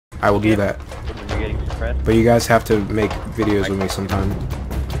I will do that. When you're getting suppressed. But you guys have to make videos with me sometime.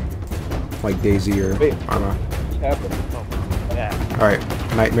 Like Daisy or Arma. What's happening? Oh, yeah. Alright,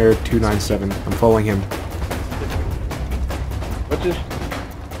 Nightmare 297. I'm following him. What's this?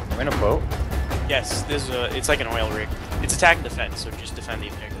 We're in a boat? Yes, this is it's like an oil rig. It's attack and defense, so just defend the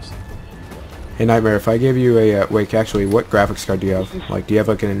objectives. Hey Nightmare, if I gave you a wait, actually, what graphics card do you have? Like, do you have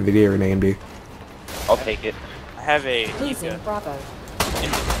like an Nvidia or an AMD? I'll take it. I have a Losing Bravo.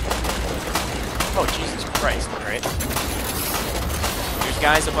 Oh Jesus Christ! All right. There's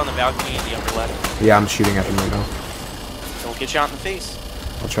guys up on the balcony in the upper left. Yeah, I'm shooting at them right now. Don't get shot in the face.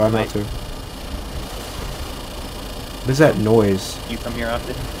 I'll try not to. What is that noise? You come here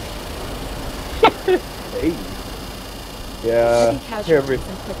often? Hey. Yeah. Here every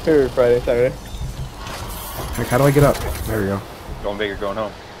Friday, Saturday. Like, how do I get up? There we go. Going big or going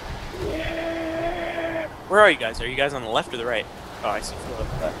home? Where are you guys? Are you guys on the left or the right? Oh, I see Philip.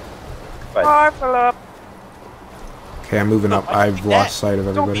 Bye. Philip. Okay, I'm moving up. I've lost sight of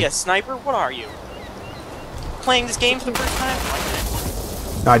Don't everybody. be a sniper. What are you? Playing this game for the first time?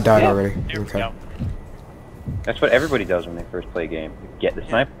 I died already. There we Okay. go. That's what everybody does when they first play a game. Get the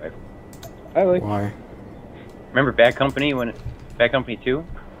sniper rifle. I like. Why? Remember Bad Company when Bad Company 2?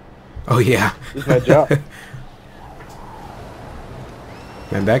 Oh yeah. This is my job.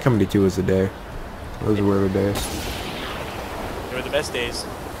 Man, Bad Company 2 was the day. Those were the days. They were the best days.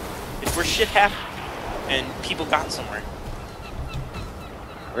 It's where shit happened and people got somewhere.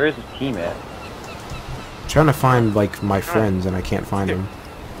 Where is his team at? I'm trying to find like my friends and I can't find them.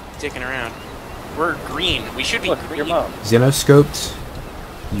 Dicking around. We're green. We should be Look, green. your mom. Xenoscoped?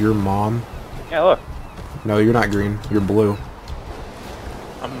 Your mom? Yeah, look. No, you're not green. You're blue.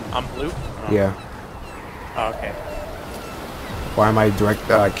 I'm blue. Oh. Yeah. Oh, okay. Why am I direct?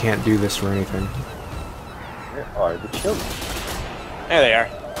 I can't do this for anything. Where are the children? There they are.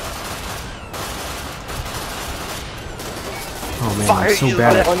 Oh man, I'm so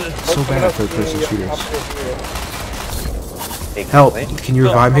bad at third-person shooters. Help! Can you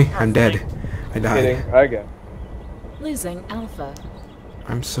revive me? I'm dead. I died. Kidding. I got. Losing Alpha.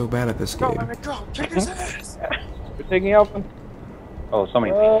 I'm so bad at this game. Kick his ass. We're taking Alpha. Oh, so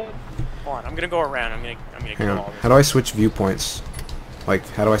many people. Hold on, I'm gonna go around. I'm gonna Hang kill on. all How do I switch viewpoints? Like,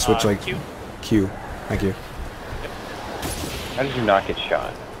 how do I switch like Q. Q? Thank you. How did you not get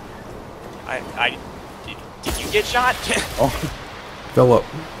shot? Did you get shot? Oh, Philip,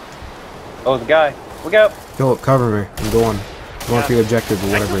 oh, the guy. Look out! Philip, cover me. I'm going. Going for the objective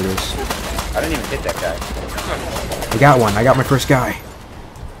or whatever it is. I didn't even hit that guy. I got one. I got my first guy.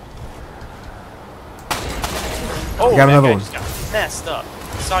 Oh, I got another that guy one. just got messed up.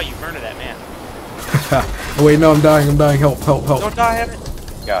 I saw you murder that man. Oh wait, no, I'm dying. I'm dying. Help! Help! Help! Don't die, Evan.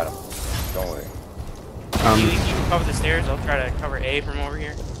 Got him. Don't worry. You can cover the stairs. I'll try to cover A from over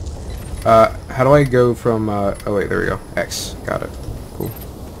here. How do I go from? Oh wait, there we go. X. Got it. Cool.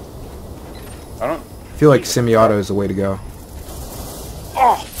 I don't. I feel like semi-auto is the way to go.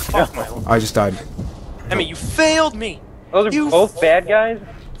 Oh, fuck my life. I just died. I mean, you failed me. Those are You both bad guys?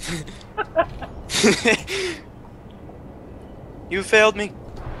 You failed me.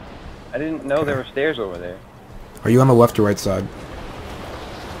 I didn't know there were stairs over there. Are you on the left or right side?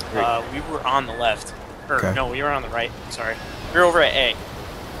 We were on the left. Or, Okay. no, we were on the right. Sorry. We were over at A.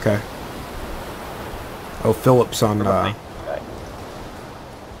 Okay. Oh, Philip's on Right.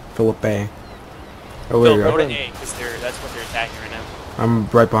 Philip A. Oh, there Phil, you go go. to A, because that's what they're attacking right now. I'm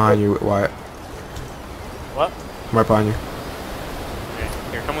right behind you, Wyatt. What? I'm right behind you. Okay,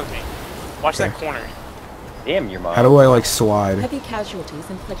 here, come with me. Watch Okay. that corner. Damn, your mom. How do I like slide? Heavy casualties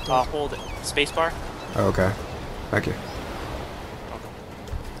inflicted. Hold spacebar. Oh, okay. Thank you.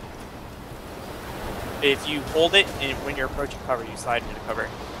 If you hold it, and when you're approaching cover, you slide into cover.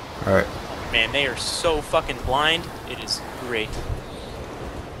 All right. Man, they are so fucking blind. It is great.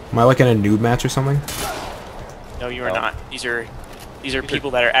 Am I like in a noob match or something? No, you are No. not. These are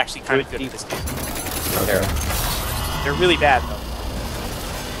people that are actually kind of good at this game. Okay. They're really bad though.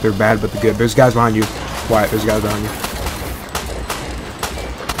 They're bad, but they're good. There's guys behind you. Wyatt, there's guys behind you.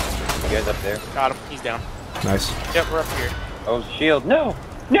 You guys up there? Got him. He's down. Nice. Yep, we're up here. Oh, shield. No!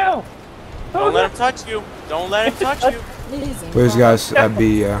 No! Don't let him touch you. Don't let him touch you. Losing Where's Bravo. guys? That'd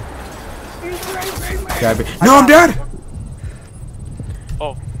be. No, I'm dead.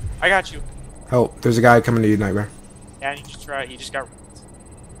 Oh, I got you. Help! There's a guy coming to you, Nightmare. Yeah, he just got.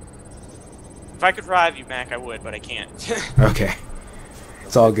 If I could revive you, Mac, I would, but I can't. Okay.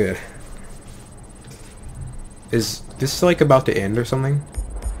 It's all good. Is this like about to end or something?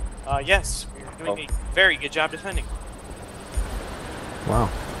 Yes, we're doing a very good job defending.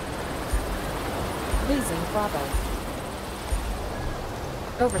 Losing Bravo.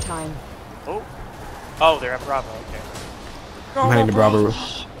 Overtime. Oh. Oh, they're at Bravo. Okay. I'm heading to Bravo.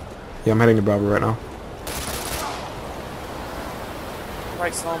 Yeah, I'm heading to Bravo right now.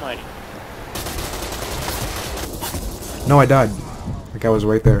 Christ almighty. No, I died. Like I was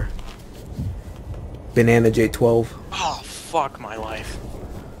right there. Banana J12. Oh, fuck my life.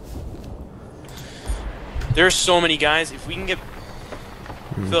 There's so many guys. If we can get...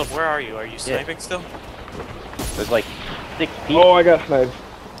 Philip, where are you? Are you sniping still? There's like 6 people. Oh, I got sniped.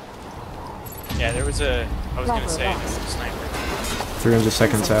 Yeah, there was a... I was gonna Bravo say, lost. there was a sniper. 300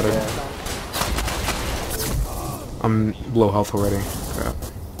 seconds Losing added. Alpha. I'm low health already. Crap.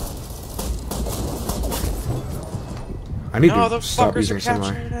 I need No, to the stop fuckers using are semi.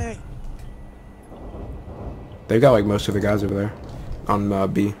 capturing A. They've got like most of the guys over there on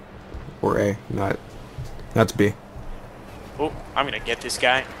B or A. Not that's B. Oh, I'm gonna get this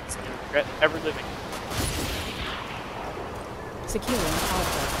guy. He's gonna regret ever living. Securing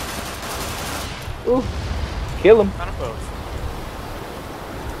Alpha. Ooh. Kill him. Kind of both.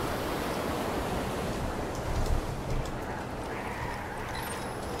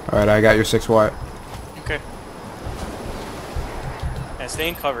 All right, I got your 6 watt. Okay. Yeah, stay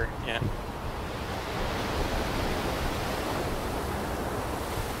in cover. Yeah.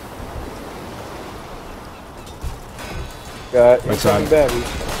 Got Right side. incoming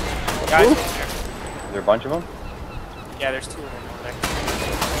batteries. Guys Ooh. over there. Is there a bunch of them? Yeah, there's 2 of them over there.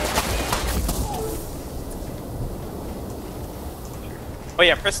 Oh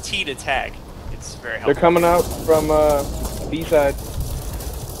yeah, press T to tag. It's very helpful. They're coming out from B side.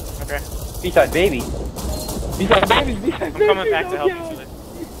 Okay. B-side baby. B side babies. B side I'm babies. coming back to help you, okay. Philip.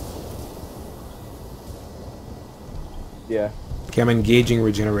 Yeah. Okay, I'm engaging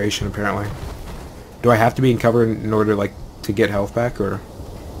regeneration apparently. Do I have to be in cover in order like to get health back or?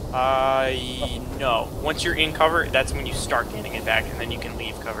 No. Once you're in cover, that's when you start getting it back, and then you can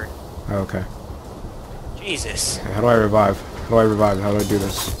leave cover. Oh, okay. Jesus. Okay, how do I revive? How do I revive? How do I do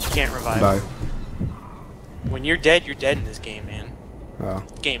this? You can't revive. Die. When you're dead in this game, man. Oh.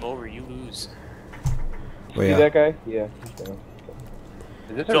 Game over, you lose. Well, See yeah. that guy? Yeah. He's down.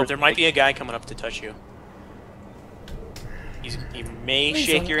 Is this Phil, there might be a guy coming up to touch you. He may Losing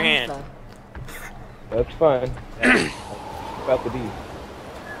shake your hand. Alpha. That's fine. About the D.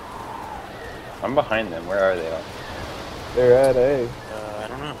 I'm behind them. Where are they all? They're at A. I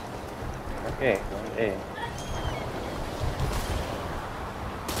don't know. Okay, going to A.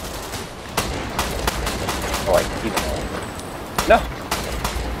 Oh, I can see them all. No!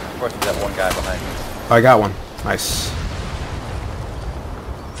 Of course, there's that one guy behind me. Oh, I got one. Nice.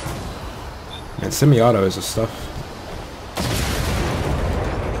 Man, semi-auto is the stuff.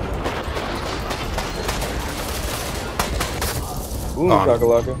 Boom, Oh.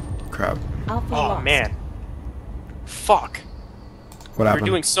 Shakalaka. Crap. Alpha Oh lost. man. Fuck. What We're happened?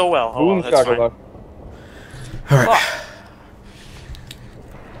 doing so well. Oh, Boom, well, that's fine. Shakalaka. All right.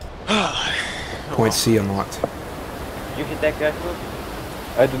 Oh, Point C unlocked. Did you hit that guy, Phil?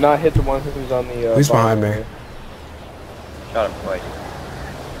 I did not hit the one who's on the. Who's bottom behind me? area. Shot him twice.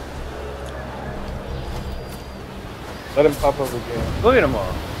 Let him pop over again. Look at them all.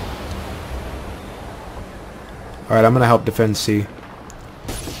 All right, I'm gonna help defend C.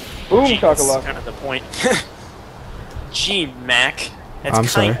 Boom, Gee, that's Shakalaka. kind of the point. Gee, Mac. That's I'm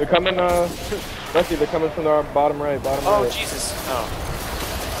sorry. They're coming. Rusty, they're coming from our bottom right. Bottom Oh right. Jesus. Oh.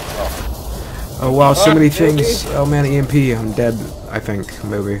 Oh wow, so many maybe. things. Oh man, EMP. I'm dead. I think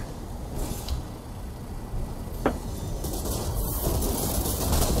maybe.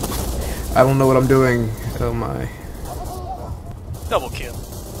 I don't know what I'm doing. Oh my. Double kill.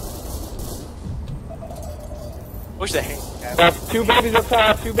 Wish they hate. Got 2 babies up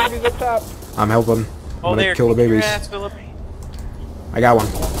top. 2 babies up top. I'm helping. I'm Oh, gonna there. kill the Kick your babies. ass, Philip. I got one.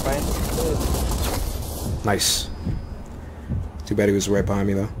 Fine. Nice. Too bad he was right behind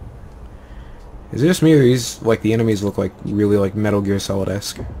me though. Is it just me or these like the enemies look like really like Metal Gear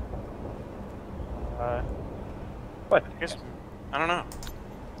Solid-esque? What? I don't know.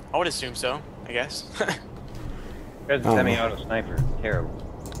 I would assume so. I guess. There's a Oh. semi-auto sniper. Terrible.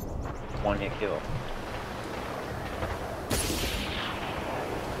 One-hit kill.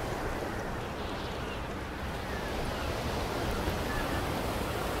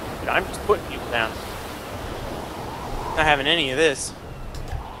 Dude, I'm just putting people down. Not having any of this.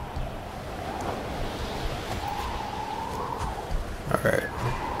 All right.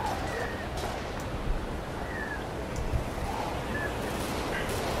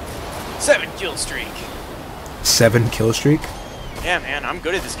 Seven kill streak. 7 kill streak. Yeah, man, I'm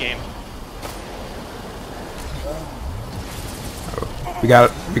good at this game. We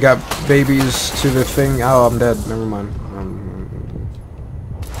got babies to the thing. Oh, I'm dead. Never mind.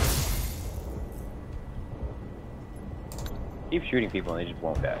 Keep shooting people and they just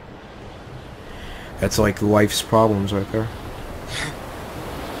won't die. That's like life's problems right there.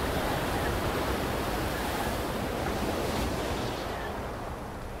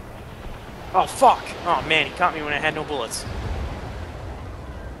 Oh, fuck! Oh, man, he caught me when I had no bullets.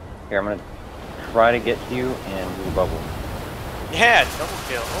 Here, I'm gonna try to get to you and do the bubble. Yeah, double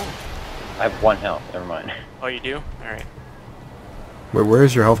kill. Oh, I have 1 health. Never mind. oh you do? Alright.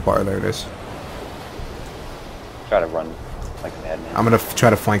 Where's your health bar? There it is. Try to run like a madman. I'm gonna try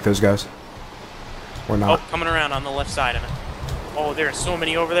to flank those guys. Or Oh, not. coming around on the left side of it. Oh, there are so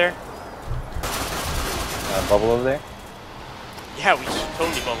many over there. Bubble over there. Yeah, we should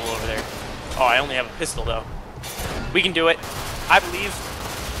totally bubble over there. Oh, I only have a pistol, though. We can do it. I believe.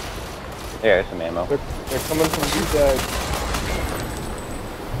 There's some ammo. They're coming from these sides.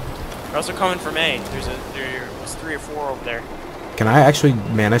 They're also coming from A. There was 3 or 4 over there. Can I actually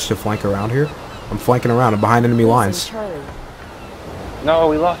manage to flank around here? I'm flanking around. I'm behind enemy lines. Charlie. No,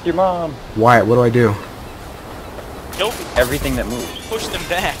 we lost your mom. Wyatt, what do I do? Nope. Everything that moves. Push them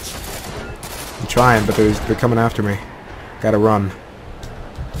back. I'm trying, but they're coming after me. Gotta run.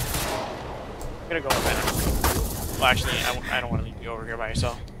 I'm gonna go over there. Well, actually, I don't want to leave you over here by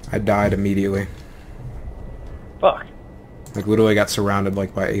yourself. I died immediately. Fuck. Like literally got surrounded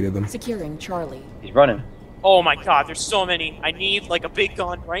like by 8 of them. Securing Charlie. He's running. Oh my god, there's so many. I need, like, a big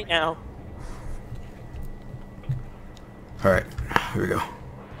gun right now. Alright, here we go.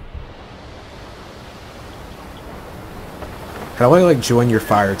 How do I like join your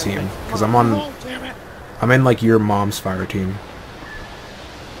fire team? Because I'm in like your mom's fire team.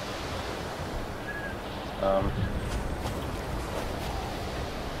 I'm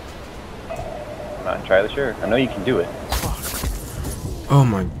not entirely sure. I know you can do it. Oh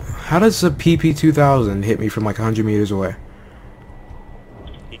my, how does a PP-2000 hit me from like 100 meters away?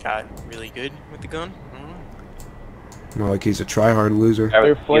 He got really good with the gun. I don't know. More like he's a try-hard loser.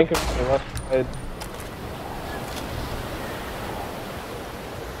 They're flanking from the left side.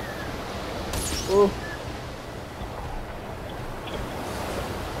 Oh.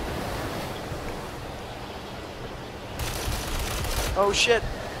 Oh shit!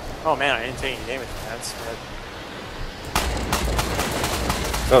 Oh man, I didn't take any damage from that. That's bad.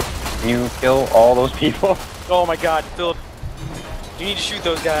 So, can you kill all those people? Oh my god, Philip. You need to shoot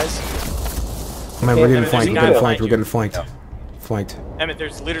those guys. Man, we're getting there's flanked, a we're guy getting behind flanked, we're you. getting flanked. No. Flanked. Emmett,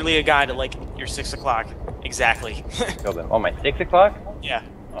 there's literally a guy to like your 6 o'clock. Exactly. Kill them. Oh, my 6 o'clock? Yeah.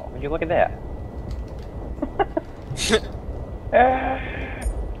 Oh, would you look at that?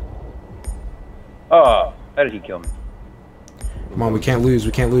 Oh, how did he kill me? Come on, we can't lose,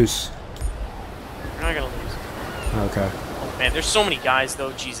 we can't lose. We're not gonna lose. Okay. Man, there's so many guys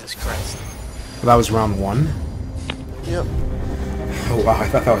though, Jesus Christ. Well, that was round 1? Yep. Oh wow, I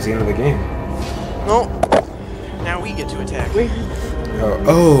thought that was the end of the game. No. Now we get to attack.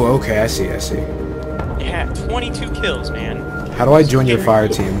 Oh, okay, I see. Yeah, 22 kills, man. How do I join your fire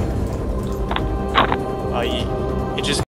team? You just